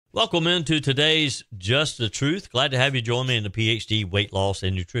Welcome into today's Just the Truth. Glad to have you join me in the PhD Weight Loss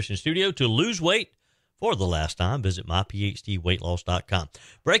and Nutrition Studio. To lose weight for the last time, visit myphdweightloss.com.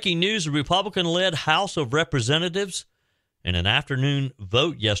 Breaking news, the Republican-led House of Representatives in an afternoon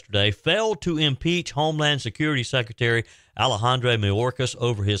vote yesterday failed to impeach Homeland Security Secretary Alejandro Mayorkas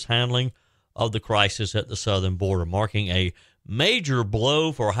over his handling of the crisis at the southern border, marking a major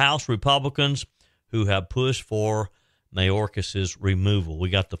blow for House Republicans who have pushed for Mayorkas' removal. We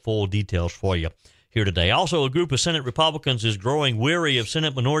got the full details for you here today. Also, a group of Senate Republicans is growing weary of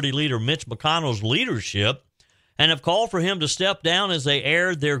Senate Minority Leader Mitch McConnell's leadership and have called for him to step down as they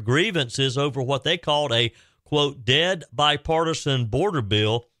aired their grievances over what they called a, quote, dead bipartisan border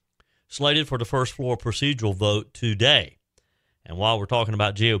bill slated for the first floor procedural vote today. And while we're talking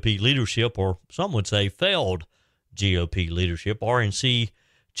about GOP leadership, or some would say failed GOP leadership, RNC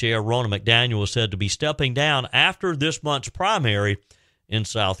Chair Ronna McDaniel is said to be stepping down after this month's primary in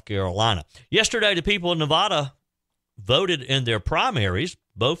South Carolina. Yesterday, the people in Nevada voted in their primaries.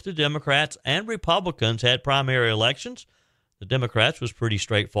 Both the Democrats and Republicans had primary elections. The Democrats was pretty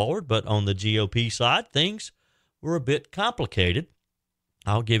straightforward, but on the GOP side, things were a bit complicated.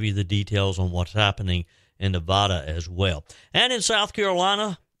 I'll give you the details on what's happening in Nevada as well. And in South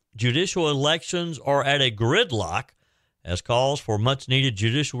Carolina, judicial elections are at a gridlock as calls for much-needed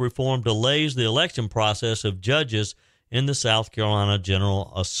judicial reform delays the election process of judges in the South Carolina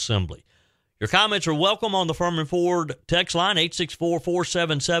General Assembly. Your comments are welcome on the Furman Ford text line,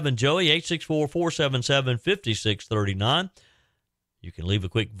 864-477-JOEY, 864-477-5639. You can leave a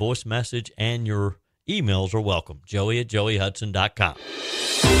quick voice message, and your emails are welcome, joey@joeyhudson.com.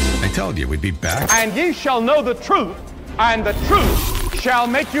 I told you we'd be back. And ye shall know the truth, and the truth shall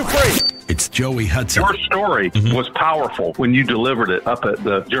make you free. It's Joey Hudson. Your story was powerful when you delivered it up at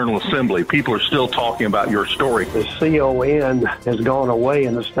the General Assembly. People are still talking about your story. The CON has gone away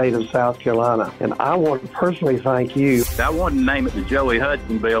in the state of South Carolina, and I want to personally thank you. I wanted to name it the Joey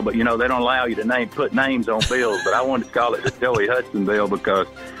Hudson bill, but, they don't allow you to put names on bills, but I wanted to call it the Joey Hudson bill because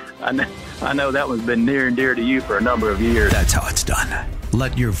I know that one's been near and dear to you for a number of years. That's how it's done.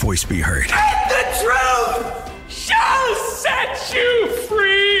 Let your voice be heard. And the truth shall set you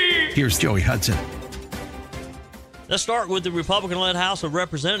free. Here's Joey Hudson. Let's start with the Republican-led House of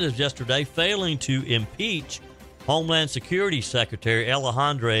Representatives yesterday failing to impeach Homeland Security Secretary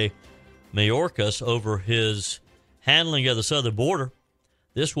Alejandro Mayorkas over his handling of the southern border.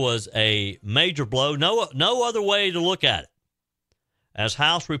 This was a major blow. No other way to look at it. As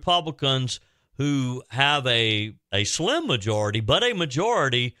House Republicans who have a slim majority, but a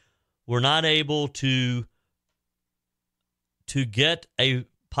majority, were not able to get a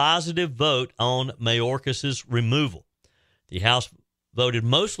positive vote on Mayorkas' removal. The House voted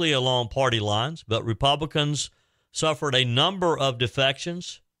mostly along party lines, but Republicans suffered a number of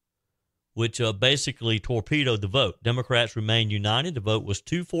defections, which basically torpedoed the vote. Democrats remained united. The vote was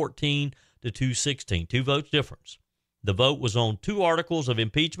 214 to 216, 2 votes difference. The vote was on 2 articles of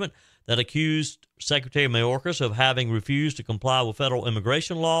impeachment that accused Secretary Mayorkas of having refused to comply with federal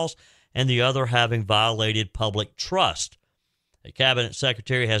immigration laws and the other having violated public trust. A cabinet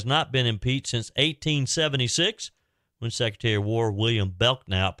secretary has not been impeached since 1876, when Secretary of War William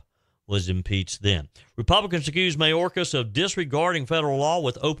Belknap was impeached then. Republicans accused Mayorkas of disregarding federal law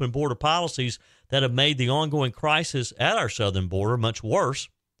with open border policies that have made the ongoing crisis at our southern border much worse.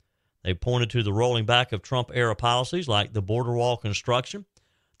 They pointed to the rolling back of Trump-era policies like the border wall construction,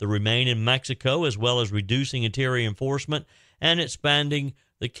 the Remain in Mexico, as well as reducing interior enforcement and expanding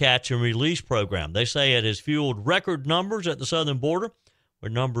the catch and release program. They say it has fueled record numbers at the southern border, where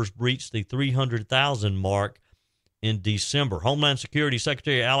numbers reached the 300,000 mark in December. Homeland Security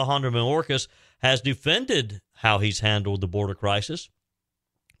Secretary Alejandro Mayorkas has defended how he's handled the border crisis.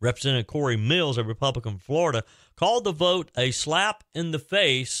 Representative Corey Mills, a Republican from Florida, called the vote a slap in the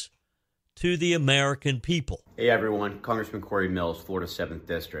face to the American people. Hey everyone, Congressman Corey Mills, Florida 7th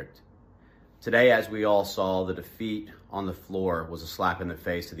District. Today, as we all saw, the defeat on the floor was a slap in the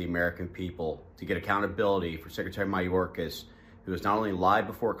face to the American people to get accountability for Secretary Mayorkas, who has not only lied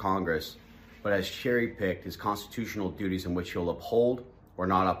before Congress, but has cherry-picked his constitutional duties in which he'll uphold or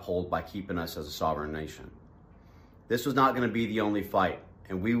not uphold by keeping us as a sovereign nation. This was not going to be the only fight,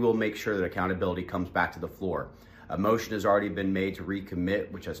 and we will make sure that accountability comes back to the floor. A motion has already been made to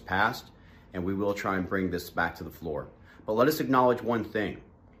recommit, which has passed, and we will try and bring this back to the floor. But let us acknowledge one thing,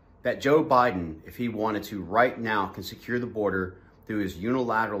 that Joe Biden, if he wanted to right now, can secure the border through his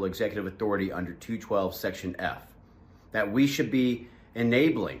unilateral executive authority under 212 Section F. That we should be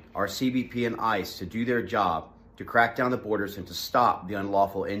enabling our CBP and ICE to do their job to crack down the borders and to stop the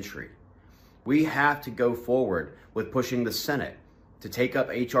unlawful entry. We have to go forward with pushing the Senate to take up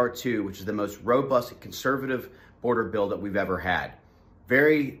H.R. 2, which is the most robust and conservative border bill that we've ever had.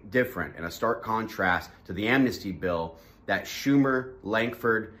 Very different and a stark contrast to the amnesty bill that Schumer,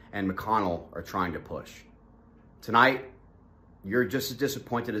 Lankford, and McConnell are trying to push. Tonight, you're just as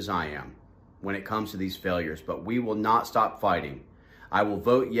disappointed as I am when it comes to these failures, but we will not stop fighting. I will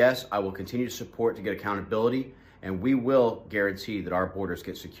vote yes. I will continue to support to get accountability, and we will guarantee that our borders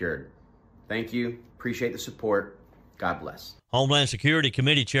get secured. Thank you. Appreciate the support. God bless. Homeland Security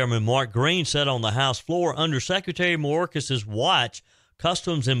Committee Chairman Mark Green said on the House floor, under Secretary Mayorkas' watch,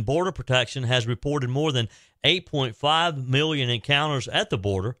 Customs and Border Protection has reported more than 8.5 million encounters at the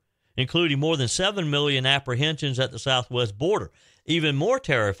border, including more than 7 million apprehensions at the southwest border. Even more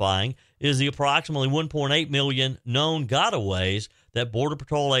terrifying is the approximately 1.8 million known gotaways that Border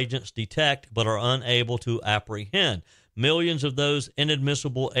Patrol agents detect but are unable to apprehend. Millions of those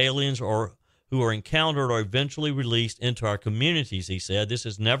inadmissible aliens who are encountered are eventually released into our communities, he said. This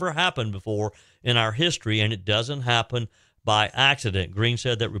has never happened before in our history, and it doesn't happen by accident. Green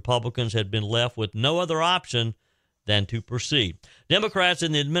said that Republicans had been left with no other option than to proceed. Democrats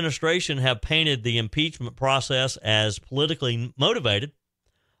in the administration have painted the impeachment process as politically motivated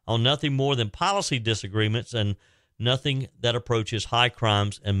on nothing more than policy disagreements and nothing that approaches high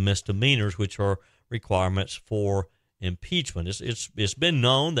crimes and misdemeanors, which are requirements for impeachment. It's been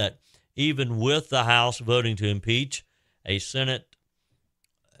known that even with the House voting to impeach, a Senate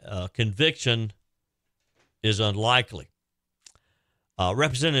conviction is unlikely.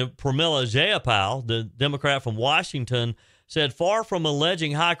 Representative Pramila Jayapal, the Democrat from Washington, said, far from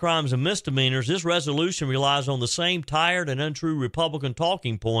alleging high crimes and misdemeanors, this resolution relies on the same tired and untrue Republican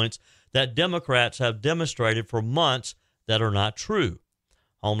talking points that Democrats have demonstrated for months that are not true.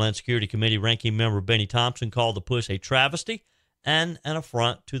 Homeland Security Committee Ranking Member Benny Thompson called the push a travesty and an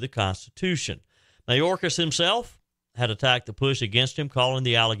affront to the Constitution. Mayorkas himself had attacked the push against him, calling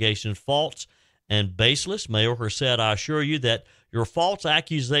the allegations false and baseless. Mayorkas said, I assure you that your false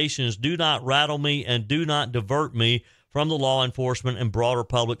accusations do not rattle me and do not divert me from the law enforcement and broader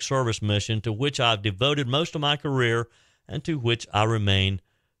public service mission to which I've devoted most of my career and to which I remain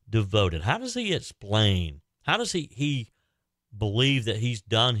devoted. How does he explain? How does he believe that he's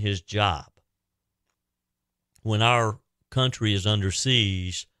done his job when our country is under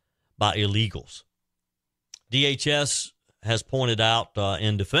siege by illegals? DHS has pointed out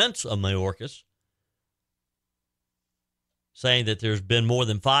in defense of Mayorkas, saying that there's been more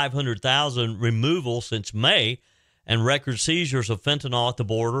than 500,000 removals since May and record seizures of fentanyl at the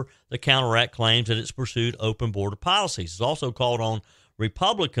border that counteract claims that it's pursued open border policies. It's also called on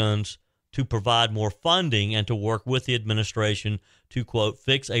Republicans to provide more funding and to work with the administration to, quote,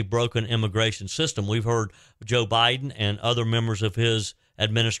 fix a broken immigration system. We've heard Joe Biden and other members of his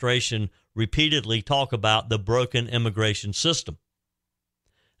administration repeatedly talk about the broken immigration system.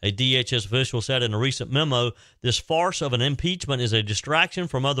 A DHS official said in a recent memo, this farce of an impeachment is a distraction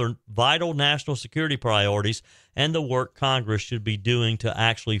from other vital national security priorities and the work Congress should be doing to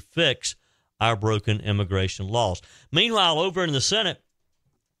actually fix our broken immigration laws. Meanwhile, over in the Senate,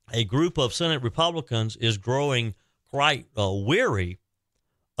 a group of Senate Republicans is growing quite weary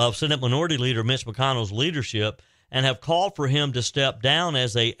of Senate Minority Leader Mitch McConnell's leadership and have called for him to step down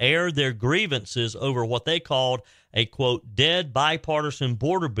as they aired their grievances over what they called a, quote, dead bipartisan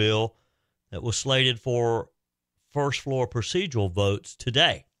border bill that was slated for first floor procedural votes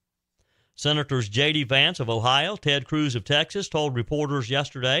today. Senators J.D. Vance of Ohio, Ted Cruz of Texas told reporters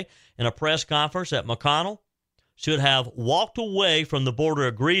yesterday in a press conference that McConnell should have walked away from the border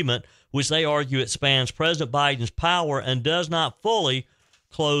agreement, which they argue it spans President Biden's power and does not fully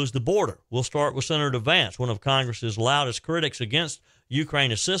close the border. We'll start with Senator Vance, one of Congress's loudest critics against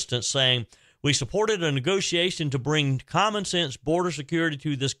Ukraine assistance, saying, we supported a negotiation to bring common sense border security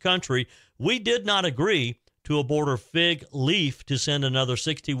to this country. We did not agree to a border fig leaf to send another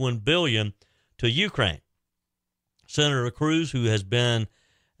 $61 billion to Ukraine. Senator Cruz, who has been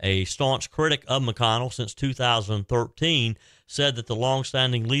a staunch critic of McConnell since 2013, said that the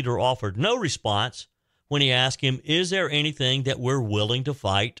longstanding leader offered no response when he asked him, is there anything that we're willing to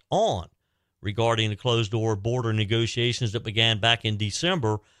fight on regarding the closed-door border negotiations that began back in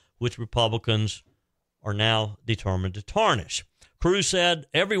December, which Republicans are now determined to tarnish. Cruz said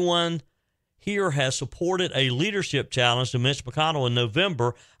everyone here has supported a leadership challenge to Mitch McConnell in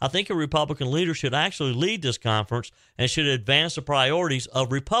November. I think a Republican leader should actually lead this conference and should advance the priorities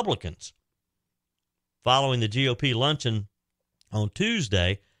of Republicans. Following the GOP luncheon on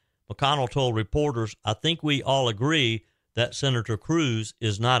Tuesday, McConnell told reporters, I think we all agree that Senator Cruz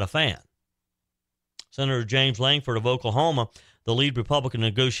is not a fan. Senator James Lankford of Oklahoma, the lead Republican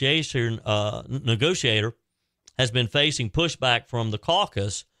negotiator, has been facing pushback from the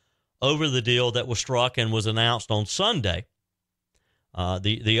caucus over the deal that was struck and was announced on Sunday.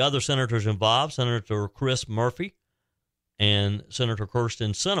 The other senators involved, Senator Chris Murphy and Senator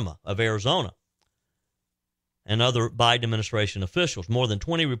Kirsten Sinema of Arizona, and other Biden administration officials. More than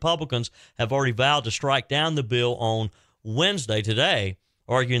 20 Republicans have already vowed to strike down the bill on Wednesday today,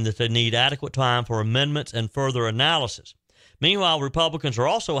 arguing that they need adequate time for amendments and further analysis. Meanwhile, Republicans are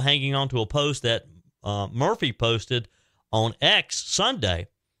also hanging on to a post that Murphy posted on X Sunday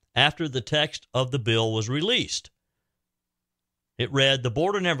after the text of the bill was released. It read, "The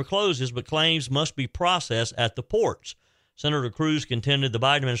border never closes, but claims must be processed at the ports." Senator Cruz contended the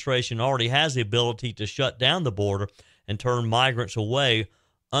Biden administration already has the ability to shut down the border and turn migrants away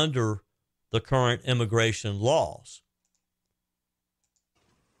under the current immigration laws.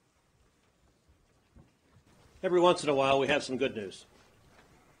 Every once in a while, we have some good news.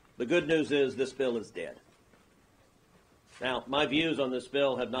 The good news is this bill is dead. Now, my views on this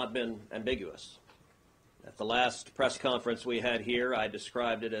bill have not been ambiguous. At the last press conference we had here, I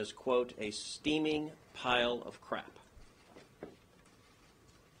described it as, quote, a steaming pile of crap.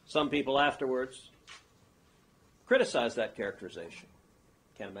 Some people afterwards criticized that characterization.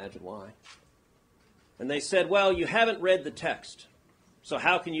 Can't imagine why. And they said, well, you haven't read the text, so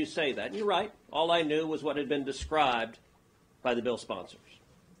how can you say that? And you're right. All I knew was what had been described by the bill sponsors.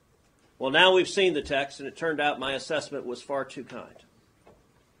 Well, now we've seen the text, and it turned out my assessment was far too kind.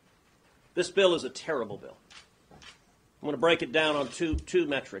 This bill is a terrible bill. I'm going to break it down on two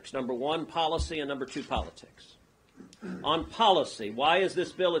metrics. Number one, policy, and number two, politics. On policy, why is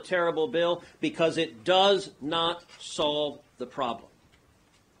this bill a terrible bill? Because it does not solve the problem.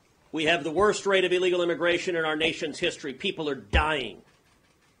 We have the worst rate of illegal immigration in our nation's history. People are dying.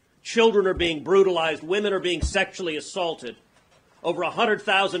 Children are being brutalized. Women are being sexually assaulted. Over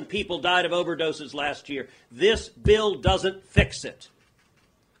 100,000 people died of overdoses last year. This bill doesn't fix it.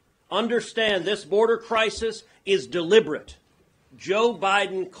 Understand, this border crisis is deliberate. Joe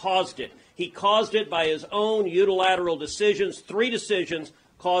Biden caused it. He caused it by his own unilateral decisions. 3 decisions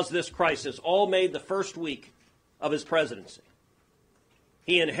caused this crisis, all made the first week of his presidency.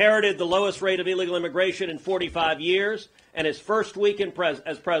 He inherited the lowest rate of illegal immigration in 45 years, and his first week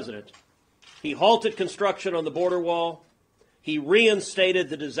as president, he halted construction on the border wall, he reinstated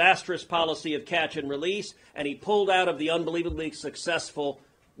the disastrous policy of catch and release, and he pulled out of the unbelievably successful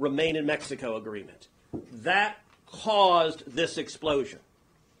Remain in Mexico agreement. That caused this explosion.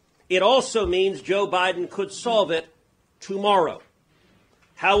 It also means Joe Biden could solve it tomorrow.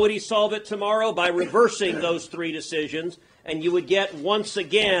 How would he solve it tomorrow? By reversing those 3 decisions, and you would get, once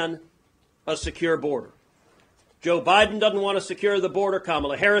again, a secure border. Joe Biden doesn't want to secure the border.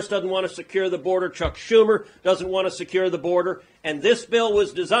 Kamala Harris doesn't want to secure the border. Chuck Schumer doesn't want to secure the border. And this bill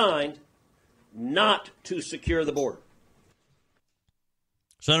was designed not to secure the border.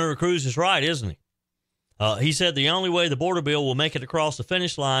 Senator Cruz is right, isn't he? He said the only way the border bill will make it across the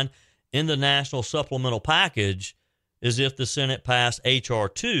finish line in the national supplemental package is if the Senate passed H.R.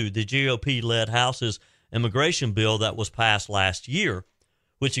 2, the GOP-led House's immigration bill that was passed last year,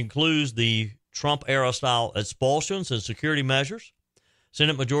 which includes the Trump-era style expulsions and security measures.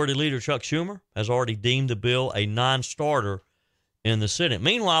 Senate Majority Leader Chuck Schumer has already deemed the bill a non-starter in the Senate.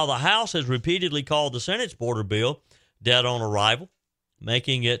 Meanwhile, the House has repeatedly called the Senate's border bill dead on arrival,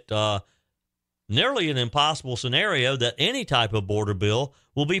 making it nearly an impossible scenario that any type of border bill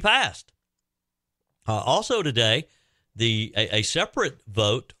will be passed. Also today, a separate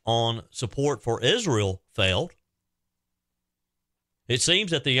vote on support for Israel failed. It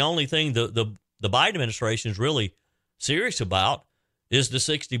seems that the only thing the Biden administration is really serious about is the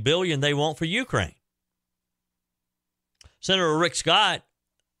 $60 billion they want for Ukraine. Senator Rick Scott,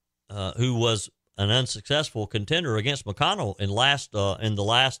 who was an unsuccessful contender against McConnell in the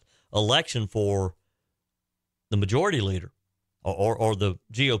last election for the majority leader or the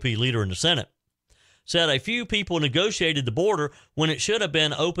GOP leader in the Senate, said a few people negotiated the border when it should have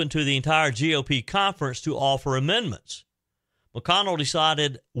been open to the entire GOP conference to offer amendments. McConnell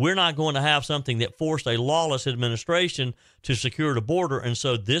decided we're not going to have something that forced a lawless administration to secure the border, and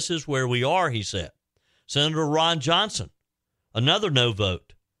so this is where we are, he said. Senator Ron Johnson, another no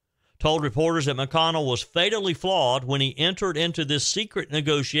vote, told reporters that McConnell was fatally flawed when he entered into this secret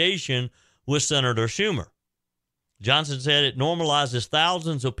negotiation with Senator Schumer. Johnson said it normalizes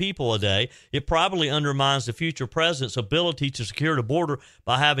thousands of people a day. It probably undermines the future president's ability to secure the border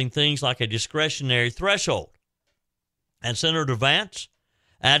by having things like a discretionary threshold. And Senator Vance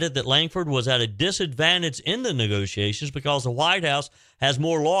added that Langford was at a disadvantage in the negotiations because the White House has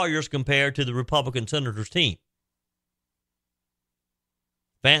more lawyers compared to the Republican senators' team.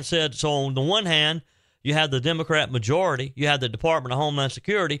 Vance said, so on the one hand, you have the Democrat majority, you have the Department of Homeland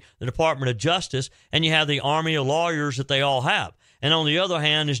Security, the Department of Justice, and you have the army of lawyers that they all have. And on the other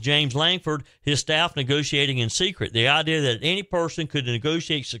hand is James Lankford, his staff negotiating in secret. The idea that any person could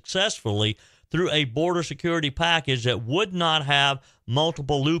negotiate successfully through a border security package that would not have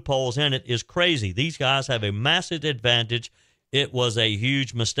multiple loopholes in it is crazy. These guys have a massive advantage. It was a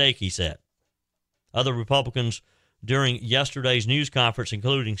huge mistake, he said. Other Republicans during yesterday's news conference,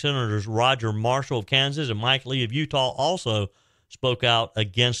 including Senators Roger Marshall of Kansas and Mike Lee of Utah, also spoke out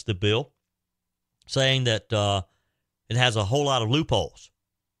against the bill, saying that it has a whole lot of loopholes.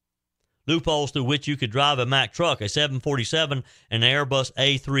 Loopholes through which you could drive a Mack truck, a 747, and an Airbus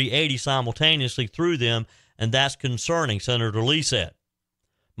A380 simultaneously through them, and that's concerning, Senator Lee said.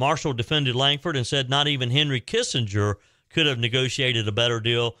 Marshall defended Lankford and said not even Henry Kissinger could have negotiated a better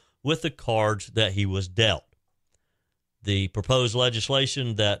deal with the cards that he was dealt. The proposed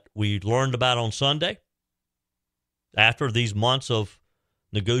legislation that we learned about on Sunday, after these months of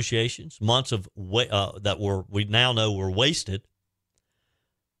negotiations, months of we now know were wasted,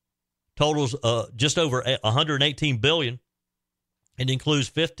 totals just over $118 billion. It includes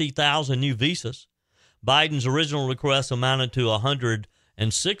 50,000 new visas. Biden's original request amounted to $106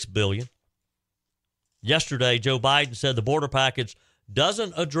 billion. Yesterday, Joe Biden said the border package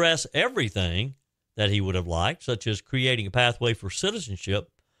doesn't address everything that he would have liked, such as creating a pathway for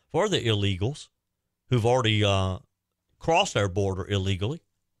citizenship for the illegals who've already crossed our border illegally.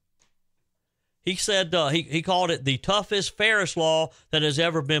 He said he called it the toughest, fairest law that has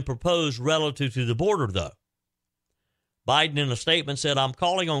ever been proposed relative to the border, though. Biden, in a statement, said, I'm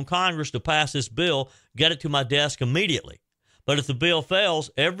calling on Congress to pass this bill, get it to my desk immediately. But if the bill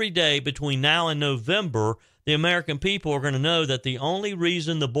fails, every day between now and November, the American people are going to know that the only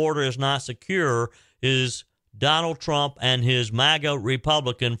reason the border is not secure is Donald Trump and his MAGA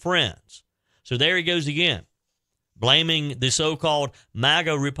Republican friends. So there he goes again, blaming the so-called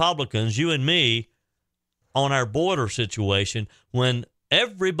MAGA Republicans, you and me, on our border situation when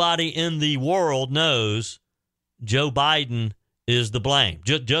everybody in the world knows Joe Biden is the blame.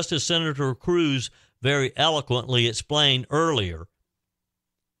 Just as Senator Cruz very eloquently explained earlier,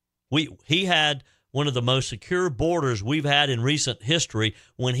 he had one of the most secure borders we've had in recent history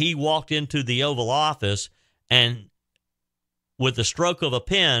when he walked into the Oval Office and, with the stroke of a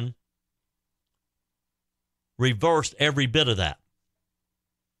pen, reversed every bit of that.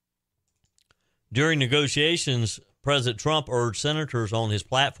 During negotiations, President Trump urged senators on his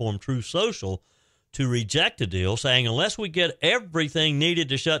platform, Truth Social, to reject the deal, saying unless we get everything needed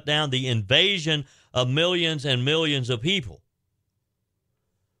to shut down the invasion of millions and millions of people,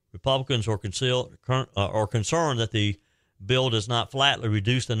 Republicans are concerned that the bill does not flatly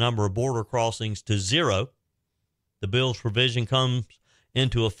reduce the number of border crossings to zero. The bill's provision comes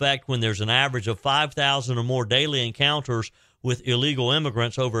into effect when there's an average of 5,000 or more daily encounters with illegal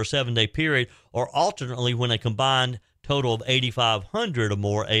immigrants over a 7-day period, or alternately when a combined total of 8,500 or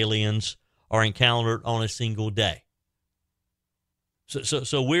more aliens are encountered on a single day.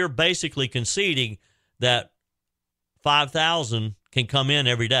 So we're basically conceding that 5,000 can come in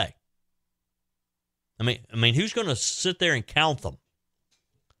every day. I mean, who's going to sit there and count them?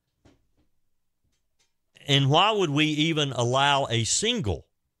 And why would we even allow a single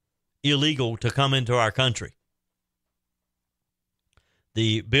illegal to come into our country?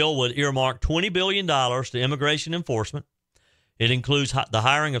 The bill would earmark $20 billion to immigration enforcement. It includes the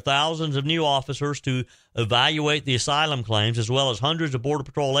hiring of thousands of new officers to evaluate the asylum claims, as well as hundreds of Border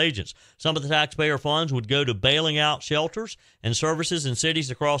Patrol agents. Some of the taxpayer funds would go to bailing out shelters and services in cities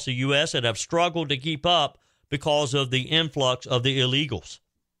across the U.S. that have struggled to keep up because of the influx of the illegals.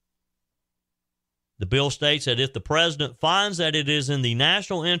 The bill states that if the president finds that it is in the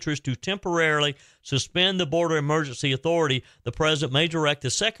national interest to temporarily suspend the Border Emergency Authority, the president may direct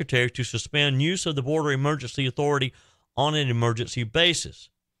the secretary to suspend use of the Border Emergency Authority on an emergency basis.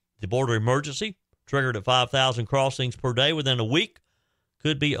 The border emergency, triggered at 5,000 crossings per day within a week,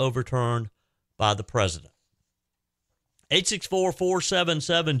 could be overturned by the president.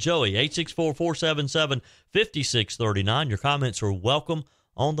 864-477-JOEY, 864-477-5639. Your comments are welcome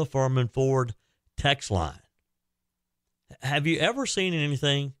on the Furman Ford text line. Have you ever seen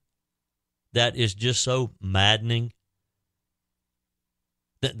anything that is just so maddening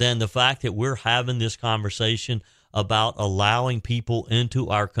than the fact that we're having this conversation about allowing people into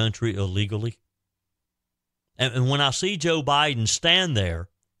our country illegally? And when I see Joe Biden stand there,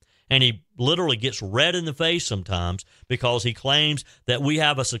 and he literally gets red in the face sometimes because he claims that we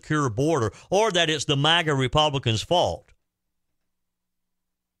have a secure border or that it's the MAGA Republicans' fault,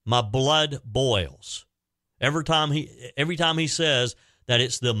 my blood boils every time he says that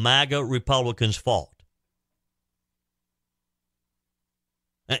it's the MAGA Republicans' fault.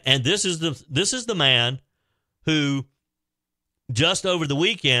 And this is the man who just over the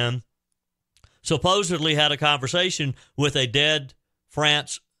weekend supposedly had a conversation with a dead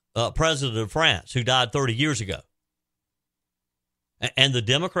president of France who died 30 years ago. And the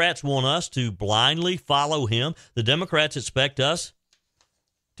Democrats want us to blindly follow him. The Democrats expect us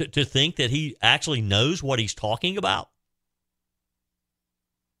to think that he actually knows what he's talking about.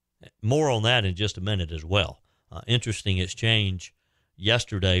 More on that in just a minute as well. Interesting exchange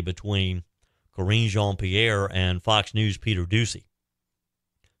yesterday between Karine Jean-Pierre and Fox News' Peter Doocy.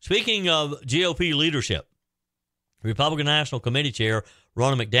 Speaking of GOP leadership, Republican National Committee Chair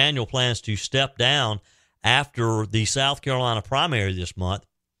Ronna McDaniel plans to step down after the South Carolina primary this month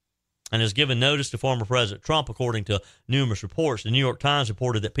and has given notice to former President Trump, according to numerous reports. The New York Times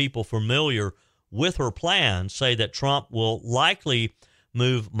reported that people familiar with her plans say that Trump will likely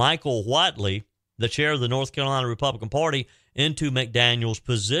move Michael Whatley, the chair of the North Carolina Republican Party, into McDaniel's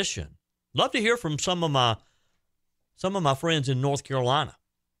position. Love to hear from some of my friends in North Carolina.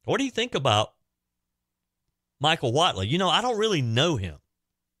 What do you think about Michael Whatley? You know, I don't really know him.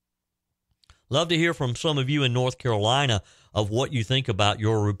 Love to hear from some of you in North Carolina of what you think about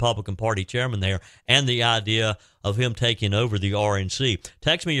your Republican Party chairman there and the idea of him taking over the RNC.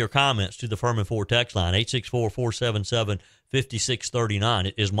 Text me your comments to the Furman 4 text line,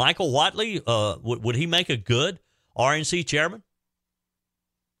 864-477-5639. Is Michael Whatley, would he make a good RNC chairman?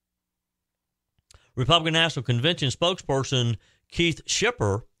 Republican National Convention spokesperson Keith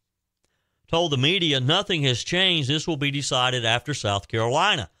Schipper told the media nothing has changed. This will be decided after South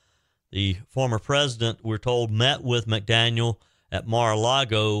Carolina. The former president, we're told, met with McDaniel at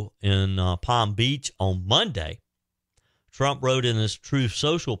Mar-a-Lago in Palm Beach on Monday. Trump wrote in his Truth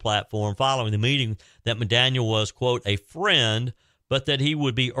Social platform following the meeting that McDaniel was, quote, a friend, but that he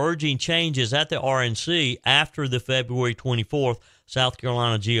would be urging changes at the RNC after the February 24th South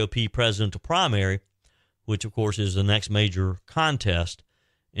Carolina GOP presidential primary, which, of course, is the next major contest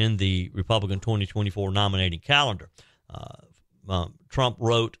in the Republican 2024 nominating calendar. Trump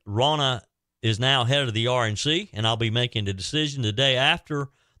wrote, Ronna is now head of the RNC, and I'll be making the decision the day after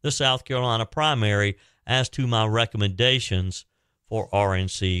the South Carolina primary as to my recommendations for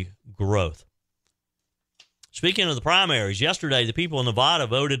RNC growth. Speaking of the primaries, yesterday the people in Nevada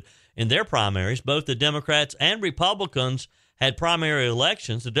voted in their primaries. Both the Democrats and Republicans had primary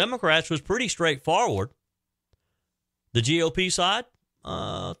elections. The Democrats was pretty straightforward. The GOP side,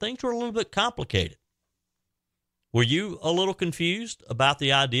 things were a little bit complicated. Were you a little confused about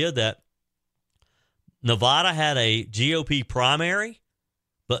the idea that Nevada had a GOP primary,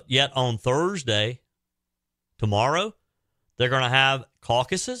 but yet on Thursday, tomorrow, they're going to have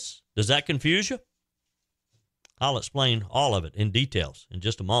caucuses? Does that confuse you? I'll explain all of it in details in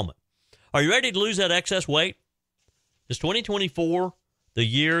just a moment. Are you ready to lose that excess weight? Is 2024 the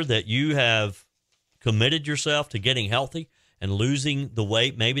year that you have committed yourself to getting healthy and losing the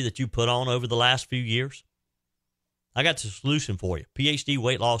weight maybe that you put on over the last few years? I got the solution for you. PhD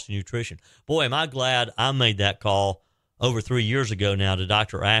weight loss and nutrition. Boy, am I glad I made that call over 3 years ago now to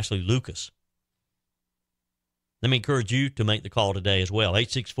Dr. Ashley Lucas. Let me encourage you to make the call today as well.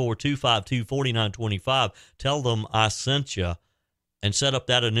 864-252-4925. Tell them I sent you and set up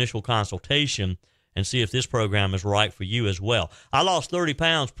that initial consultation and see if this program is right for you as well. I lost 30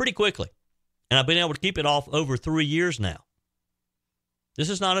 pounds pretty quickly, and I've been able to keep it off over 3 years now. This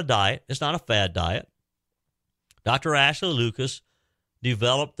is not a diet. It's not a fad diet. Dr. Ashley Lucas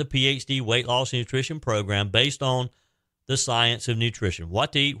developed the PhD weight loss and nutrition program based on the science of nutrition,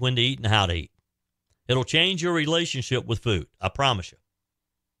 what to eat, when to eat, and how to eat. It'll change your relationship with food, I promise you.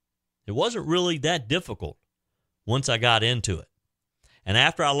 It wasn't really that difficult once I got into it. And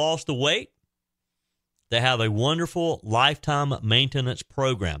after I lost the weight, they have a wonderful lifetime maintenance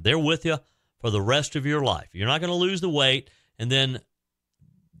program. They're with you for the rest of your life. You're not going to lose the weight, and then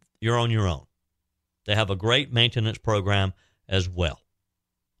you're on your own. They have a great maintenance program as well.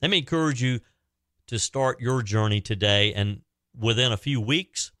 Let me encourage you to start your journey today, and within a few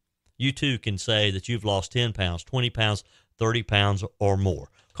weeks, you too can say that you've lost 10 pounds, 20 pounds, 30 pounds or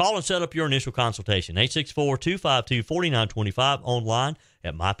more. Call and set up your initial consultation, 864-252-4925, online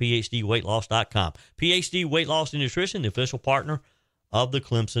at myphdweightloss.com. PhD Weight Loss and Nutrition, the official partner of the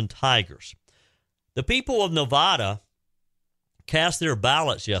Clemson Tigers. The people of Nevada cast their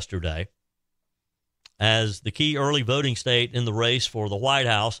ballots yesterday as the key early voting state in the race for the White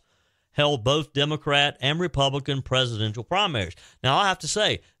House held both Democrat and Republican presidential primaries. Now, I have to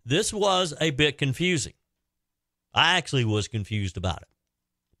say, this was a bit confusing. I actually was confused about it.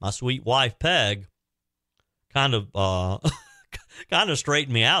 My sweet wife, Peg, kind of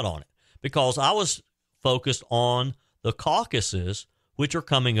straightened me out on it because I was focused on the caucuses, which are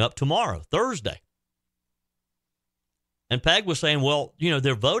coming up tomorrow, Thursday. And Peg was saying, well,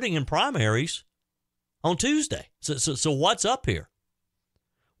 they're voting in primaries on Tuesday. So what's up here?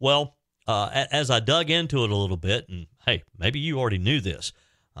 Well, as I dug into it a little bit, and hey, maybe you already knew this,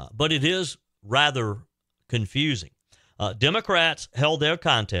 but it is rather confusing. Democrats held their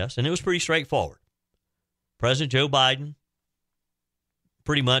contest, and it was pretty straightforward. President Joe Biden,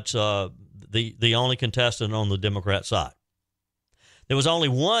 pretty much the only contestant on the Democrat side. There was only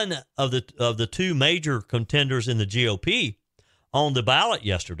one of the two major contenders in the GOP on the ballot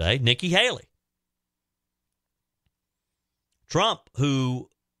yesterday, Nikki Haley. Trump, who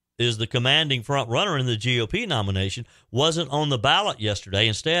is the commanding front runner in the GOP nomination, wasn't on the ballot yesterday.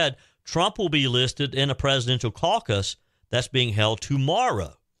 Instead, Trump will be listed in a presidential caucus that's being held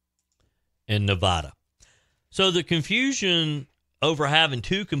tomorrow in Nevada. So the confusion over having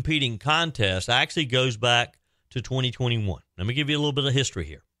two competing contests actually goes back to 2021. Let me give you a little bit of history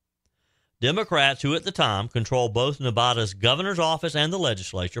here. Democrats, who at the time controlled both Nevada's governor's office and the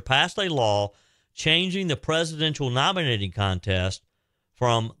legislature, passed a law changing the presidential nominating contest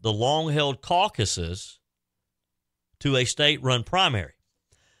from the long-held caucuses to a state-run primary.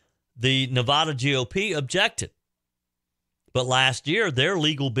 The Nevada GOP objected. But last year, their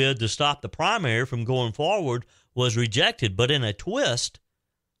legal bid to stop the primary from going forward was rejected. But in a twist,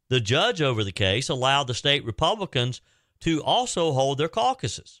 the judge over the case allowed the state Republicans to also hold their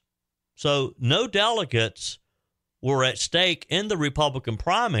caucuses. So no delegates were at stake in the Republican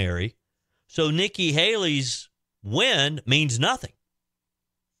primary. So Nikki Haley's win means nothing,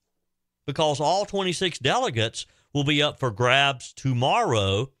 because all 26 delegates will be up for grabs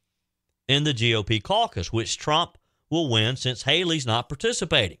tomorrow in the GOP caucus, which Trump will win since Haley's not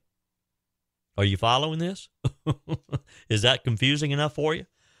participating. Are you following this? Is that confusing enough for you?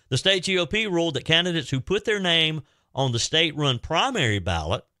 The state GOP ruled that candidates who put their name on the state-run primary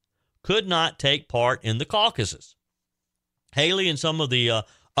ballot could not take part in the caucuses. Haley and some of the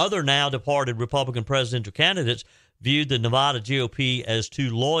other now-departed Republican presidential candidates viewed the Nevada GOP as too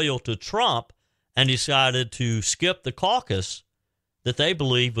loyal to Trump and decided to skip the caucus that they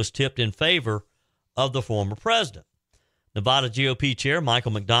believe was tipped in favor of the former president. Nevada GOP Chair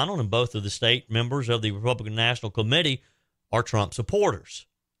Michael McDonald and both of the state members of the Republican National Committee are Trump supporters.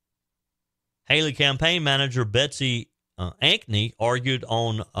 Haley campaign manager Betsy Ankney argued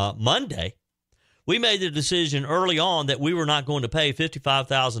on Monday, "We made the decision early on that we were not going to pay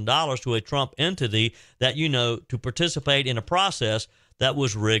 $55,000 to a Trump entity that, to participate in a process that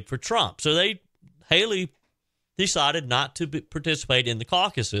was rigged for Trump." So Haley decided not to participate in the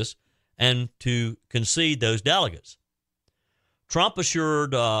caucuses and to concede those delegates. Trump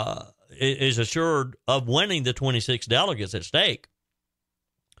is assured of winning the 26 delegates at stake.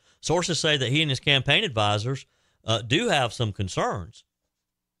 Sources say that he and his campaign advisors do have some concerns.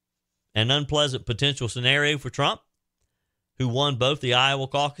 An unpleasant potential scenario for Trump, who won both the Iowa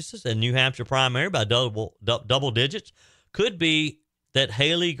caucuses and New Hampshire primary by double digits, could be that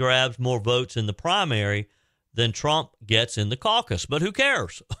Haley grabs more votes in the primary than Trump gets in the caucus. But who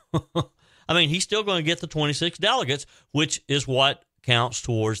cares? I mean, he's still going to get the 26 delegates, which is what counts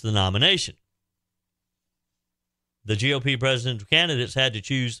towards the nomination. The GOP presidential candidates had to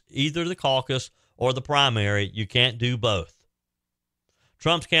choose either the caucus or the primary. You can't do both.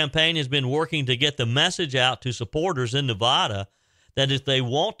 Trump's campaign has been working to get the message out to supporters in Nevada that if they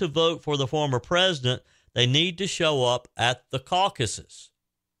want to vote for the former president, they need to show up at the caucuses.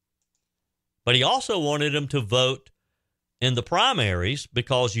 But he also wanted them to vote in the primaries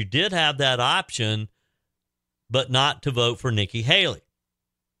because you did have that option, but not to vote for Nikki Haley.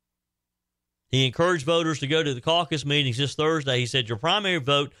 He encouraged voters to go to the caucus meetings this Thursday. He said, your primary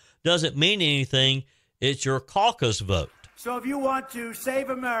vote doesn't mean anything. It's your caucus vote. So if you want to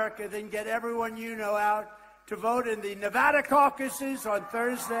save America, then get everyone you know out to vote in the Nevada caucuses on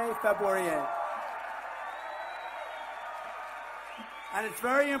Thursday, February 8th. And it's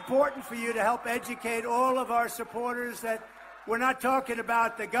very important for you to help educate all of our supporters that we're not talking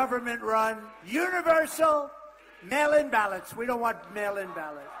about the government-run, universal mail-in ballots. We don't want mail-in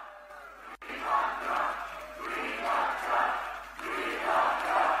ballots.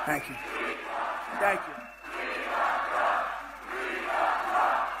 Thank you. Thank you.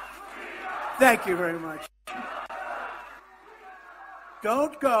 Thank you very much.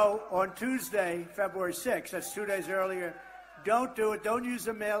 Don't go on Tuesday, February 6th. That's 2 days earlier. Don't do it. Don't use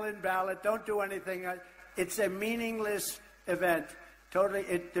a mail-in ballot. Don't do anything. It's a meaningless event.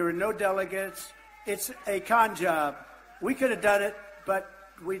 Totally. There are no delegates. It's a con job. We could have done it, but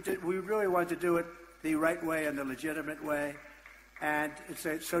we really want to do it the right way and the legitimate way. And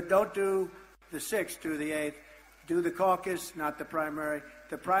so don't do the 6th, do the 8th. do the caucus, not the primary.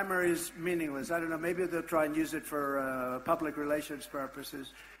 The primary is meaningless. I don't know, maybe they'll try and use it for public relations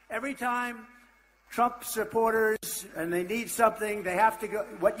purposes. Every time Trump supporters, and they need something, they have to go.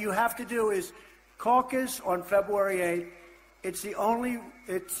 What you have to do is caucus on February 8th. It's the only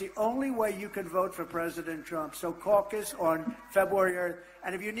way you can vote for President Trump. So caucus on February 8th.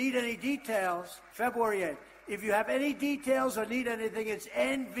 And if you need any details, February 8th. If you have any details or need anything, it's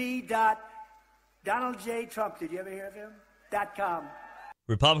nv.DonaldJTrump. Did you ever hear of him? .com.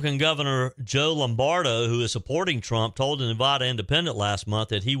 Republican Governor Joe Lombardo, who is supporting Trump, told the Nevada Independent last month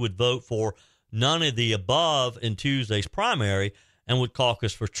that he would vote for none of the above in Tuesday's primary and would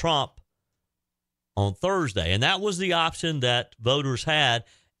caucus for Trump on Thursday. And that was the option that voters had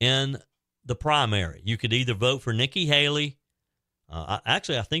in the primary. You could either vote for Nikki Haley.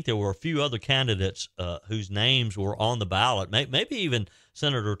 Actually, I think there were a few other candidates whose names were on the ballot, maybe even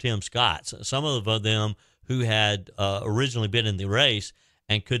Senator Tim Scott, some of them who had originally been in the race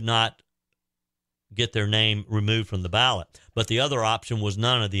and could not get their name removed from the ballot. But the other option was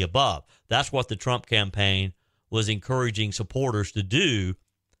none of the above. That's what the Trump campaign was encouraging supporters to do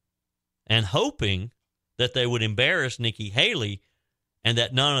and hoping that they would embarrass Nikki Haley and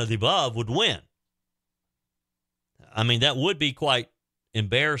that none of the above would win. I mean, that would be quite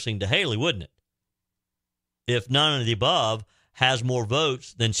embarrassing to Haley, wouldn't it? If none of the above has more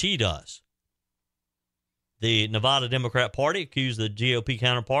votes than she does. The Nevada Democrat Party accused the GOP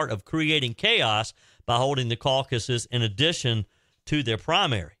counterpart of creating chaos by holding the caucuses in addition to their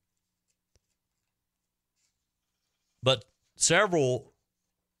primary. But several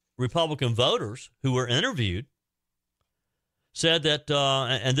Republican voters who were interviewed said that,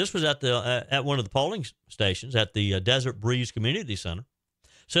 and this was at one of the polling stations at the Desert Breeze Community Center,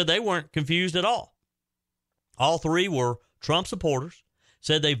 said they weren't confused at all. All three were Trump supporters,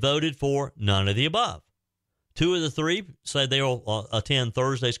 said they voted for none of the above. Two of the three said they will attend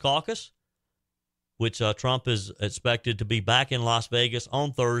Thursday's caucus, which Trump is expected to be back in Las Vegas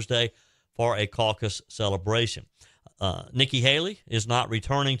on Thursday for a caucus celebration. Nikki Haley is not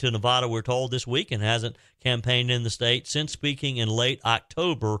returning to Nevada, we're told, this week, and hasn't campaigned in the state since speaking in late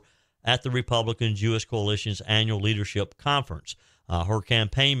October at the Republican Jewish Coalition's annual leadership conference. Her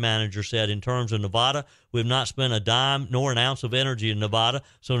campaign manager said, in terms of Nevada, we've not spent a dime nor an ounce of energy in Nevada,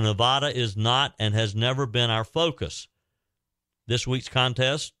 so Nevada is not and has never been our focus. This week's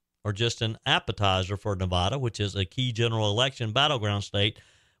contests are just an appetizer for Nevada, which is a key general election battleground state.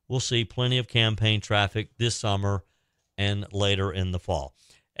 We'll see plenty of campaign traffic this summer and later in the fall.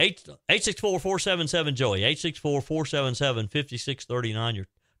 864-477-JOEY, 864-477-5639. Your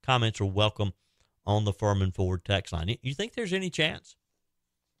comments are welcome on the Furman Ford text line. You think there's any chance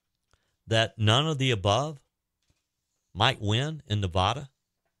that none of the above might win in Nevada?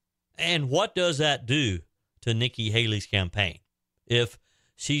 And what does that do to Nikki Haley's campaign if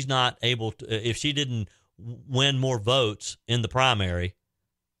she's not able to, if she didn't win more votes in the primary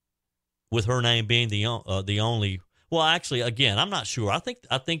with her name being the only? Well, actually, again, I'm not sure. I think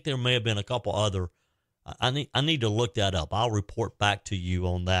there may have been a couple other. I need to look that up. I'll report back to you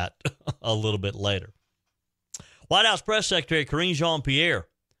on that a little bit later. White House Press Secretary Karine Jean-Pierre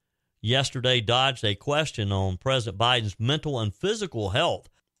yesterday dodged a question on President Biden's mental and physical health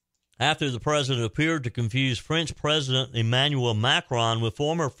after the president appeared to confuse French President Emmanuel Macron with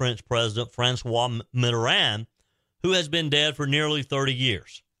former French President Francois Mitterrand, who has been dead for nearly 30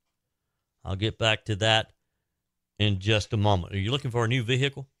 years. I'll get back to that in just a moment. Are you looking for a new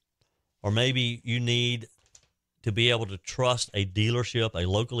vehicle? Or maybe you need to be able to trust a dealership, a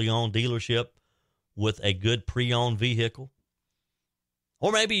locally owned dealership with a good pre-owned vehicle.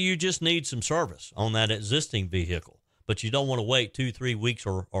 Or maybe you just need some service on that existing vehicle, but you don't want to wait 2-3 weeks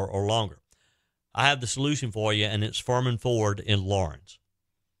or longer. I have the solution for you, and it's Furman Ford in Lawrence.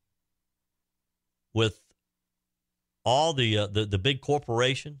 With all the big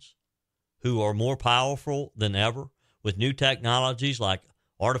corporations who are more powerful than ever, with new technologies like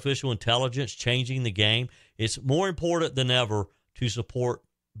artificial intelligence changing the game, it's more important than ever to support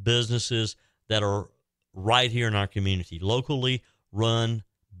businesses that are right here in our community, locally run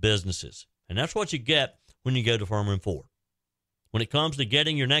businesses. And that's what you get when you go to Furman Ford. When it comes to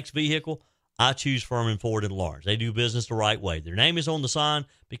getting your next vehicle, I choose Furman Ford in Lawrence. They do business the right way. Their name is on the sign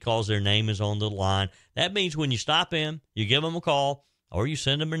because their name is on the line. That means when you stop in, you give them a call or you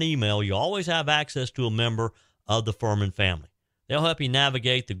send them an email, you always have access to a member of the Furman family. They'll help you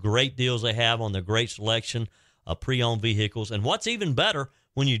navigate the great deals they have on their great selection of pre-owned vehicles. And what's even better,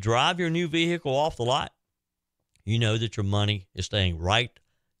 when you drive your new vehicle off the lot, you know that your money is staying right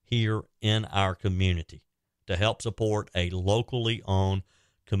here in our community to help support a locally owned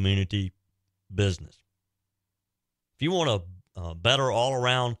community business. If you want a better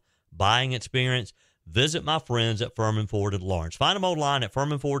all-around buying experience, visit my friends at Furman Ford in Lawrence. Find them online at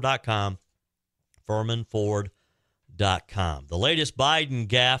FurmanFord.com, FurmanFord.com. The latest Biden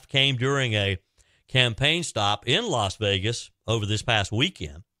gaffe came during a campaign stop in Las Vegas over this past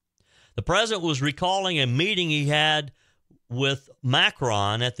weekend. The president was recalling a meeting he had with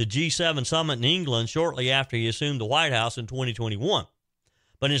Macron at the G7 summit in England shortly after he assumed the White House in 2021.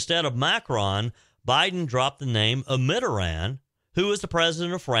 But instead of Macron, Biden dropped the name of Mitterrand, who was the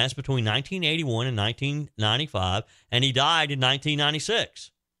president of France between 1981 and 1995, and he died in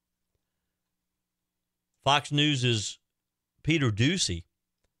 1996. Fox News' Peter Doocy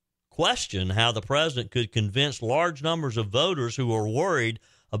questioned how the president could convince large numbers of voters who were worried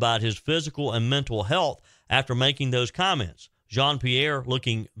about his physical and mental health after making those comments. Jean-Pierre,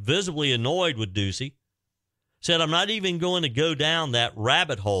 looking visibly annoyed with Doocy, said, "I'm not even going to go down that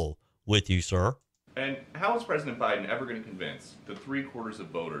rabbit hole with you, sir." And how is President Biden ever going to convince the 3/4 of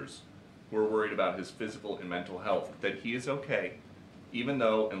voters who are worried about his physical and mental health that he is okay, even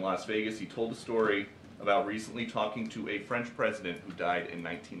though in Las Vegas he told a story about recently talking to a French president who died in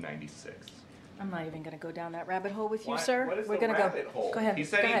 1996? I'm not even going to go down that rabbit hole with you, What? sir. What is We're the going rabbit to go. hole? Go ahead. He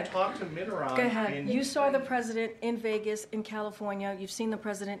said go he ahead. talked to Mitterrand. Go ahead. You saw the president in Vegas, in California. You've seen the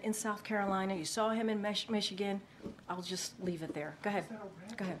president in South Carolina. You saw him in Michigan. I'll just leave it there. Go ahead.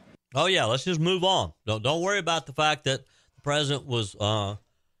 Go ahead. Oh, yeah, let's just move on. Don't worry about the fact that the president was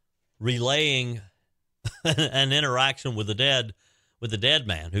relaying an interaction with the dead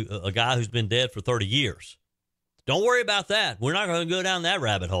man, a guy who's been dead for 30 years. Don't worry about that. We're not going to go down that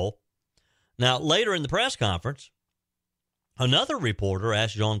rabbit hole. Now, later in the press conference, another reporter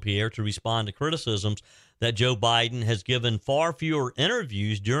asked Jean-Pierre to respond to criticisms that Joe Biden has given far fewer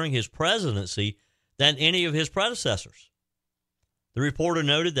interviews during his presidency than any of his predecessors. The reporter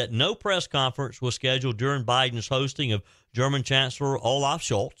noted that no press conference was scheduled during Biden's hosting of German Chancellor Olaf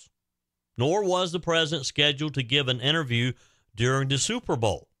Scholz, nor was the president scheduled to give an interview during the Super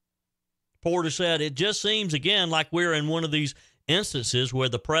Bowl. Reporter said, "It just seems again like we're in one of these instances where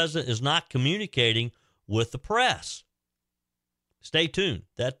the president is not communicating with the press." Stay tuned.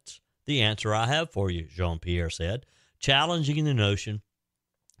 That's the answer I have for you, Jean-Pierre said, challenging the notion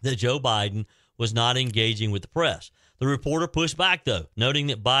that Joe Biden was not engaging with the press. The reporter pushed back, though, noting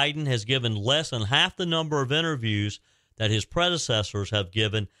that Biden has given less than half the number of interviews that his predecessors have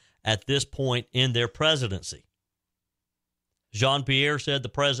given at this point in their presidency. Jean-Pierre said the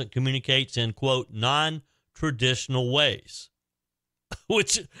president communicates in, quote, non-traditional ways.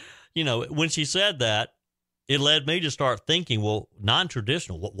 Which, when she said that, it led me to start thinking, well,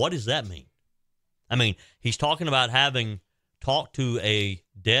 non-traditional, what does that mean? I mean, he's talking about having talked to a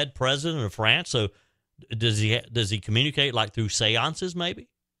dead president of France, so does he communicate like through seances maybe?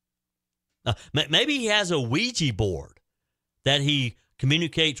 Maybe he has a Ouija board that he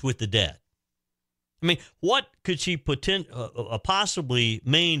communicates with the dead. I mean, what could she possibly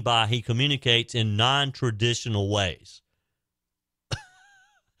mean by he communicates in non-traditional ways?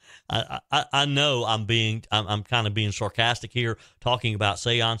 I know I'm kind of being sarcastic here, talking about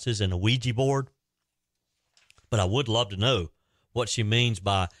seances and a Ouija board, but I would love to know what she means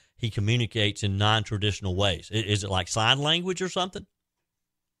by he communicates in non-traditional ways. Is it like sign language or something?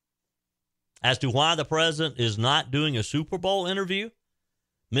 As to why the president is not doing a Super Bowl interview,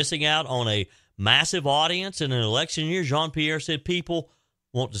 missing out on a massive audience in an election year, Jean-Pierre said people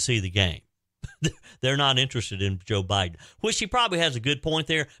want to see the game. They're not interested in Joe Biden, which he probably has a good point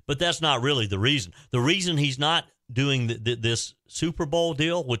there, but that's not really the reason. The reason he's not doing this Super Bowl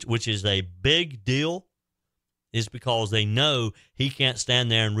deal, which is a big deal, is because they know he can't stand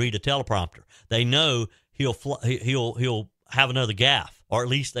there and read a teleprompter. They know he'll have another gaffe, or at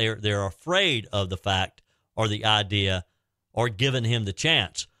least they're afraid of the fact or the idea or giving him the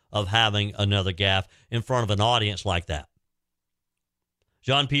chance of having another gaffe in front of an audience like that.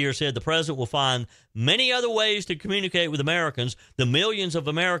 Jean-Pierre said the president will find many other ways to communicate with Americans, the millions of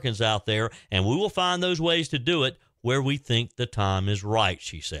Americans out there, and we will find those ways to do it where we think the time is right,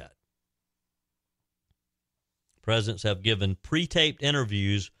 she said. Presidents have given pre-taped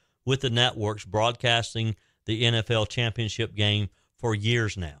interviews with the networks broadcasting the NFL championship game for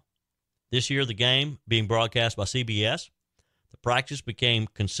years now. This year, the game being broadcast by CBS. The practice became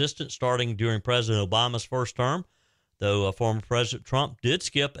consistent starting during President Obama's first term, though former President Trump did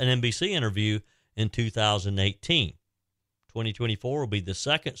skip an NBC interview in 2018. 2024 will be the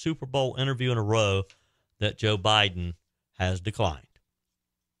second Super Bowl interview in a row that Joe Biden has declined.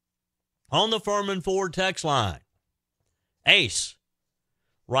 On the Furman Ford text line, Ace,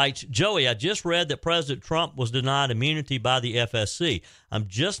 writes, Joey, I just read that President Trump was denied immunity by the FSC. I'm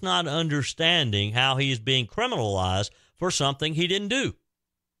just not understanding how he is being criminalized for something he didn't do.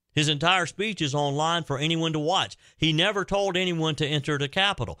 His entire speech is online for anyone to watch. He never told anyone to enter the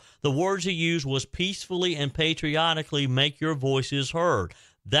Capitol. The words he used was peacefully and patriotically make your voices heard.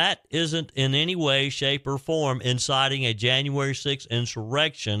 That isn't in any way, shape, or form inciting a January 6th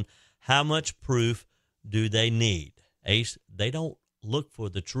insurrection. How much proof do they need? Ace, they don't look for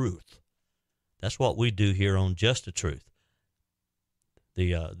the truth. That's what we do here on Just the Truth.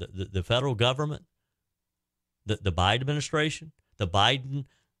 The federal government, the Biden administration, the Biden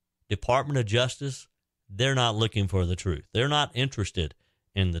Department of Justice, they're not looking for the truth. They're not interested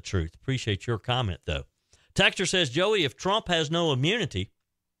in the truth. Appreciate your comment, though. Texter says, Joey, if Trump has no immunity,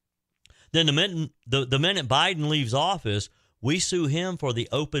 then the minute Biden leaves office, we sue him for the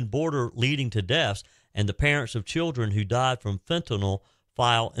open border leading to deaths, and the parents of children who died from fentanyl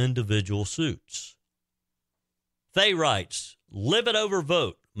file individual suits. Faye writes, live it over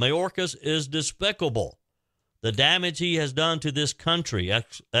vote. Mayorkas is despicable. The damage he has done to this country,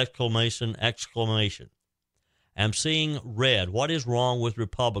 exclamation. I'm seeing red. What is wrong with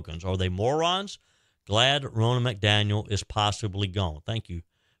Republicans? Are they morons? Glad Ronna McDaniel is possibly gone. Thank you,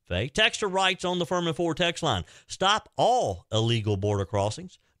 Faye. Texter writes on the Furman 4 text line, stop all illegal border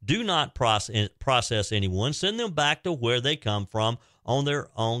crossings. Do not process anyone. Send them back to where they come from on their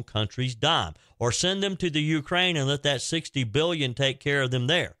own country's dime. Or send them to the Ukraine and let that $60 billion take care of them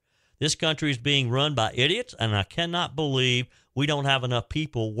there. This country is being run by idiots, and I cannot believe we don't have enough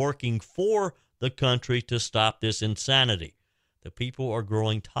people working for the country to stop this insanity. The people are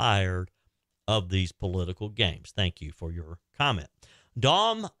growing tired of these political games. Thank you for your comment.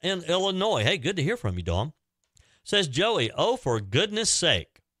 Dom in Illinois. Hey, good to hear from you, Dom. Says, Joey, oh, for goodness sake.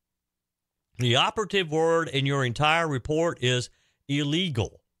 The operative word in your entire report is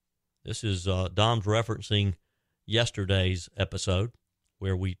illegal. This is Dom's referencing yesterday's episode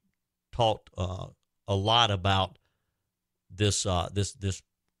where we talked a lot about this over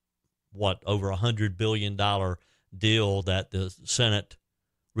 $100 billion deal that the Senate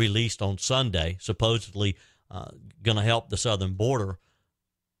released on Sunday, supposedly going to help the southern border,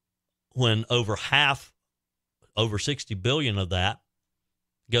 when over $60 billion of that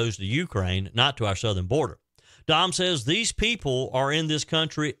goes to Ukraine, not to our southern border. Dom says these people are in this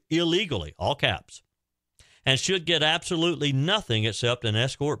country illegally, all caps, and should get absolutely nothing except an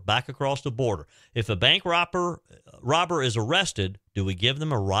escort back across the border. If a bank robber is arrested, do we give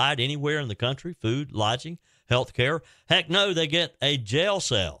them a ride anywhere in the country? Food, lodging, health care? Heck no, they get a jail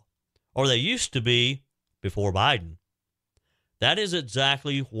cell, or they used to be before Biden. That is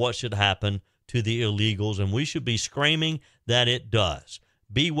exactly what should happen to the illegals, and we should be screaming that it does.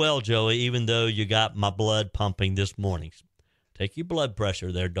 Be well, Joey, even though you got my blood pumping this morning. Take your blood pressure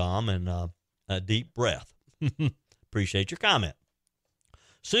there, Dom, and a deep breath. Appreciate your comment.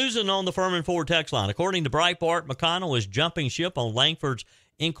 Susan on the Furman 4 text line. According to Breitbart, McConnell is jumping ship on Langford's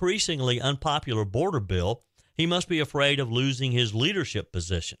increasingly unpopular border bill. He must be afraid of losing his leadership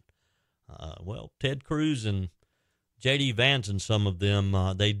position. Well, Ted Cruz and J.D. Vance and some of them,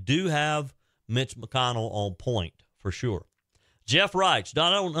 they do have Mitch McConnell on point for sure. Jeff writes, I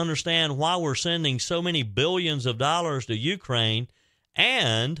don't understand why we're sending so many billions of dollars to Ukraine,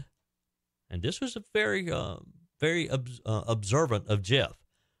 and this was a very observant of Jeff.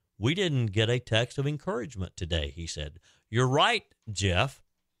 We didn't get a text of encouragement today, he said. You're right, Jeff.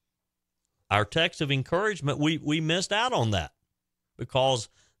 Our text of encouragement, we missed out on that because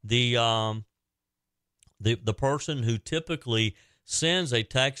the person who typically sends a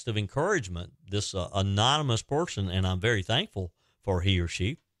text of encouragement, this anonymous person, and I'm very thankful for he or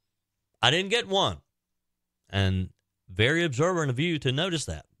she, I didn't get one. And very observant of you to notice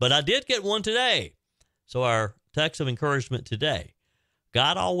that. But I did get one today. So our text of encouragement today.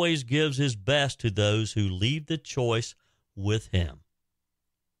 God always gives his best to those who leave the choice with him.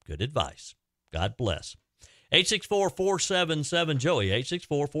 Good advice. God bless. 864-477-JOEY,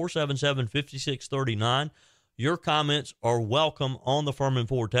 864-477-5639. Your comments are welcome on the Furman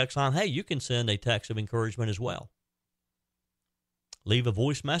 4 text line. Hey, you can send a text of encouragement as well. Leave a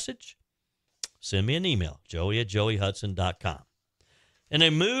voice message. Send me an email, joey@joeyhudson.com. In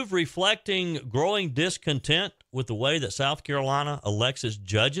a move reflecting growing discontent with the way that South Carolina elects its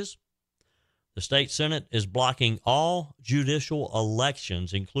judges, the state Senate is blocking all judicial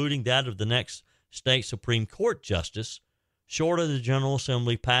elections, including that of the next state Supreme Court justice, short of the General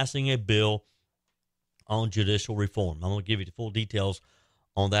Assembly passing a bill on judicial reform. I'm going to give you the full details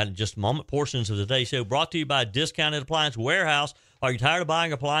on that in just a moment. Portions of today's show brought to you by Discounted Appliance Warehouse. Are you tired of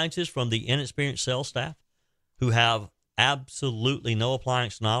buying appliances from the inexperienced sales staff who have absolutely no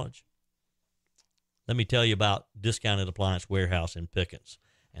appliance knowledge, let me tell you about Discounted Appliance Warehouse in Pickens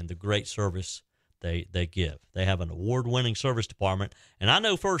and the great service they give. They have an award-winning service department, and I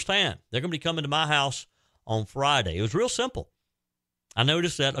know firsthand they're going to be coming to my house on Friday. It was real simple. I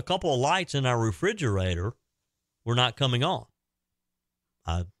noticed that a couple of lights in our refrigerator were not coming on.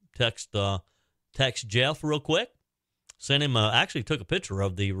 I text Jeff real quick, sent him, actually took a picture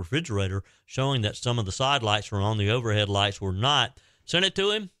of the refrigerator showing that some of the side lights were on, the overhead lights were not. Sent it to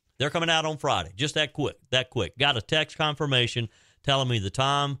him. They're coming out on Friday. Just that quick. Got a text confirmation telling me the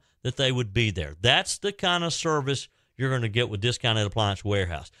time that they would be there. That's the kind of service you're going to get with Discounted Appliance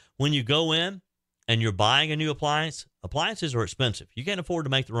Warehouse. When you go in and you're buying a new appliance, appliances are expensive. You can't afford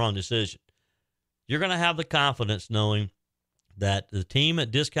to make the wrong decision. You're going to have the confidence knowing that the team at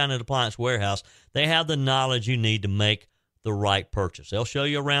Discounted Appliance Warehouse, they have the knowledge you need to make the right purchase. They'll show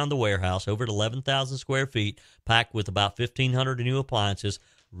you around the warehouse, over 11,000 square feet, packed with about 1,500 new appliances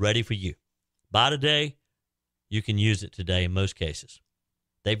ready for you. Buy today, you can use it today in most cases.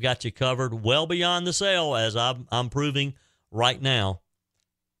 They've got you covered well beyond the sale, as I'm proving right now.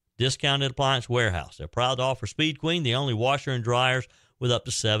 Discounted Appliance Warehouse. They're proud to offer Speed Queen, the only washer and dryers with up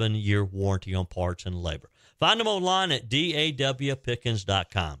to 7-year warranty on parts and labor. Find them online at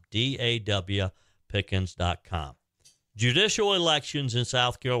dawpickens.com. dawpickens.com. Judicial elections in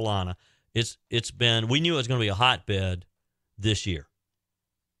South Carolina. It's been, we knew it was going to be a hotbed this year.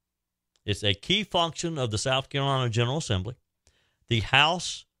 It's a key function of the South Carolina General Assembly. The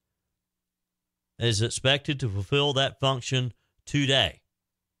House is expected to fulfill that function today.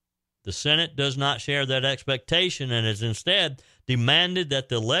 The Senate does not share that expectation and has instead demanded that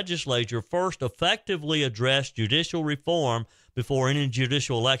the legislature first effectively address judicial reform before any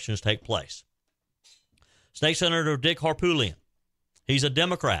judicial elections take place. State Senator Dick Harpootlian, he's a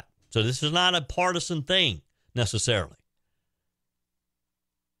Democrat, so this is not a partisan thing necessarily.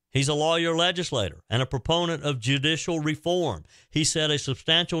 He's a lawyer legislator and a proponent of judicial reform. He said a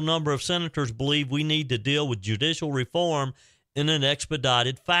substantial number of senators believe we need to deal with judicial reform in an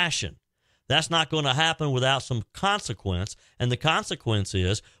expedited fashion. That's not going to happen without some consequence, and the consequence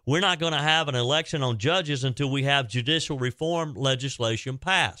is we're not going to have an election on judges until we have judicial reform legislation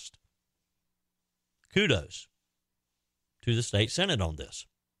passed. Kudos to the state Senate on this.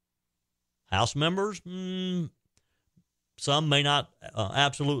 House members, some may not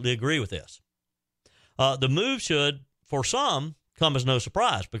absolutely agree with this. The move should, for some, come as no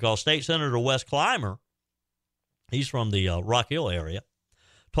surprise because State Senator Wes Clymer, he's from the Rock Hill area,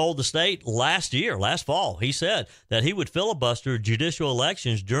 told the state last fall, he said that he would filibuster judicial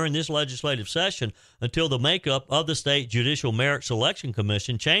elections during this legislative session until the makeup of the state Judicial Merit Selection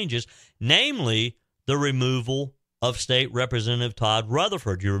Commission changes, namely the removal of State Representative Todd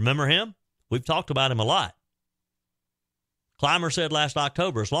Rutherford. You remember him? We've talked about him a lot. Clymer said last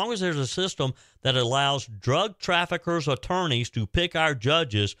October, as long as there's a system that allows drug traffickers' attorneys to pick our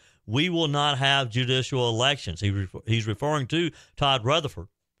judges, we will not have judicial elections. He's referring to Todd Rutherford,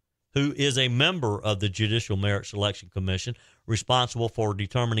 who is a member of the Judicial Merit Selection Commission, responsible for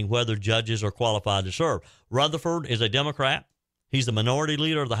determining whether judges are qualified to serve. Rutherford is a Democrat. He's the minority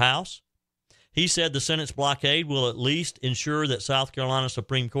leader of the House. He said the Senate's blockade will at least ensure that South Carolina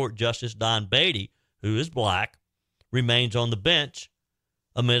Supreme Court Justice Don Beatty, who is black, remains on the bench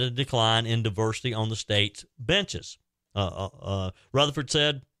amid a decline in diversity on the state's benches. Rutherford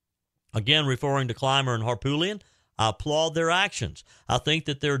said, again referring to Clymer and Harpootlian, I applaud their actions. I think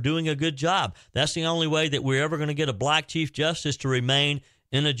that they're doing a good job. That's the only way that we're ever going to get a black Chief Justice to remain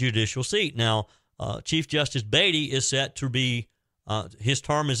in a judicial seat. Now, Chief Justice Beatty is set to be, his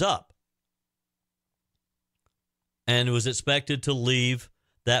term is up, and was expected to leave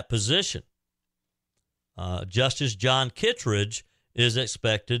that position. Justice John Kittredge is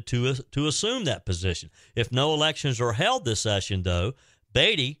expected to assume that position. If no elections are held this session, though,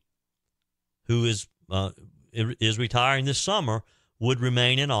 Beatty, who is retiring this summer, would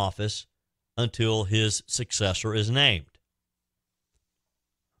remain in office until his successor is named.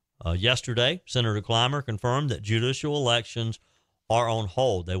 Yesterday, Senator Clymer confirmed that judicial elections are on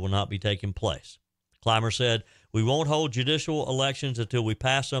hold. They will not be taking place. Clymer said, we won't hold judicial elections until we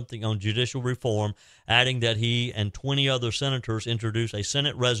pass something on judicial reform, adding that he and 20 other senators introduced a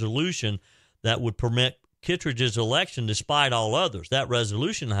Senate resolution that would permit Kittredge's election despite all others. That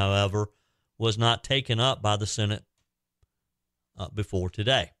resolution, however, was not taken up by the Senate before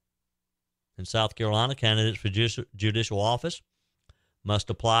today. In South Carolina, candidates for judicial office must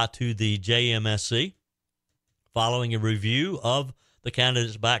apply to the JMSC. Following a review of the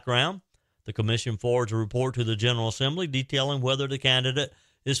candidate's background, the commission forwards a report to the General Assembly detailing whether the candidate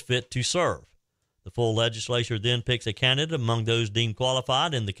is fit to serve. The full legislature then picks a candidate among those deemed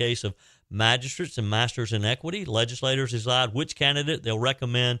qualified. In the case of magistrates and masters in equity, legislators decide which candidate they'll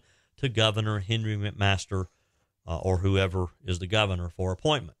recommend to Governor Henry McMaster or whoever is the governor for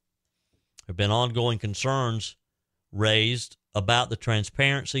appointment. There have been ongoing concerns raised about the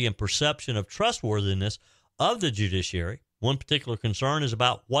transparency and perception of trustworthiness of the judiciary. One particular concern is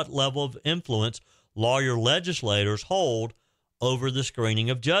about what level of influence lawyer legislators hold over the screening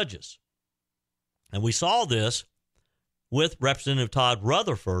of judges. And we saw this with Representative Todd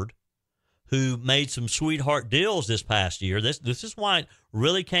Rutherford, who made some sweetheart deals this past year. This is why it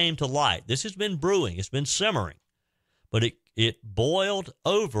really came to light. This has been brewing. It's been simmering. But it boiled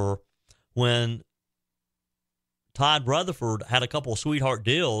over when Todd Rutherford had a couple of sweetheart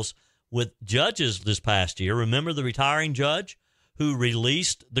deals with judges this past year. Remember the retiring judge who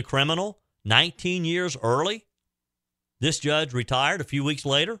released the criminal 19 years early? This judge retired a few weeks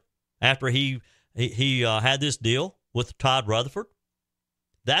later after he had this deal with Todd Rutherford.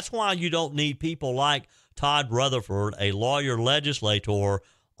 That's why you don't need people like Todd Rutherford, a lawyer legislator,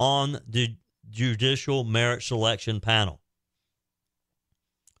 on the Judicial Merit Selection Panel.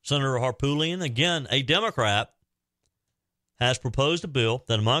 Senator Harpootlian, again, a Democrat, has proposed a bill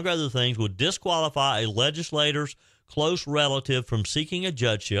that, among other things, would disqualify a legislator's close relative from seeking a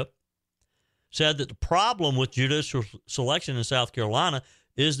judgeship, said that the problem with judicial selection in South Carolina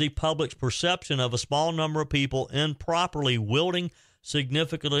is the public's perception of a small number of people improperly wielding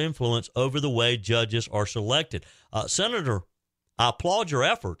significant influence over the way judges are selected. Senator, I applaud your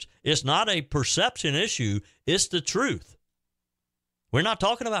efforts. It's not a perception issue. It's the truth. We're not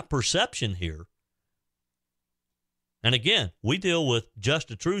talking about perception here. And again, we deal with Just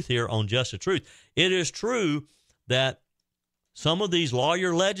the Truth here on Just the Truth. It is true that some of these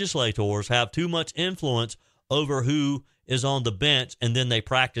lawyer legislators have too much influence over who is on the bench, and then they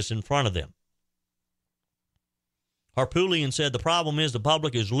practice in front of them. Harpootlian said the problem is the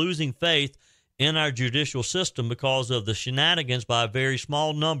public is losing faith in our judicial system because of the shenanigans by a very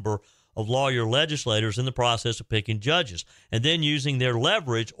small number of lawyer legislators in the process of picking judges, and then using their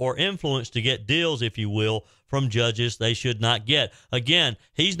leverage or influence to get deals, if you will, from judges they should not get. Again,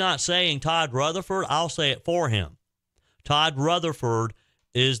 he's not saying Todd Rutherford. I'll say it for him. Todd Rutherford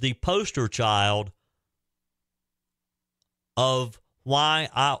is the poster child of why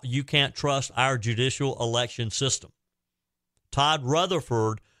you can't trust our judicial election system. Todd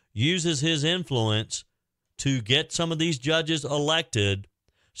Rutherford uses his influence to get some of these judges elected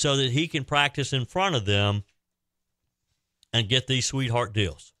so that he can practice in front of them and get these sweetheart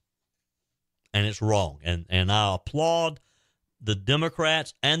deals. And it's wrong. And I applaud the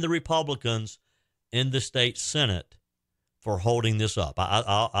Democrats and the Republicans in the state Senate for holding this up.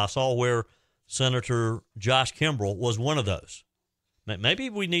 I saw where Senator Josh Kimbrell was one of those. Maybe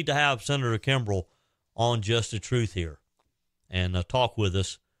we need to have Senator Kimbrell on Just the Truth here and talk with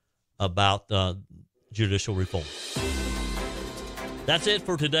us about judicial reform. That's it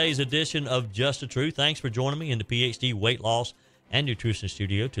for today's edition of Just the Truth. Thanks for joining me in the PhD Weight Loss and Nutrition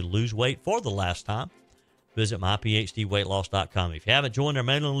Studio to lose weight for the last time. Visit myphdweightloss.com. If you haven't joined our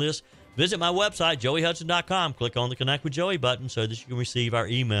mailing list, visit my website, joeyhudson.com. Click on the Connect with Joey button so that you can receive our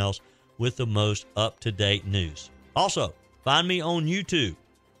emails with the most up-to-date news. Also, find me on YouTube.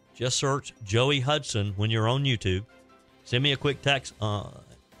 Just search Joey Hudson when you're on YouTube. Send me a quick text on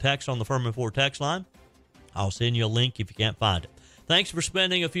the Furman Ford text line. I'll send you a link if you can't find it. Thanks for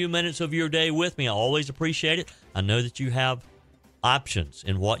spending a few minutes of your day with me. I always appreciate it. I know that you have options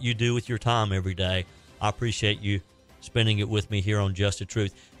in what you do with your time every day. I appreciate you spending it with me here on Just the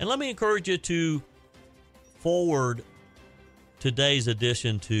Truth. And let me encourage you to forward today's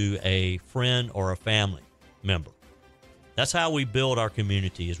edition to a friend or a family member. That's how we build our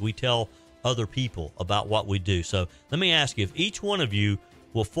community, is we tell other people about what we do. So let me ask you, if each one of you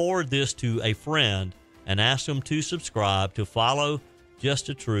will forward this to a friend and ask them to subscribe, to follow Just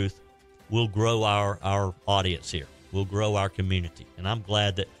the Truth, we'll grow our audience here. We'll grow our community. And I'm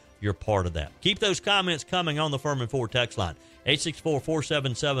glad that you're part of that. Keep those comments coming on the Furman Ford text line,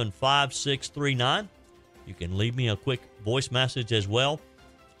 864-477-5639. You can leave me a quick voice message as well.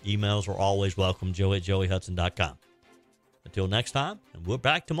 Emails are always welcome, joey@joeyhudson.com. Until next time, and we're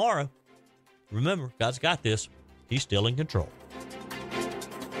back tomorrow. Remember, God's got this. He's still in control.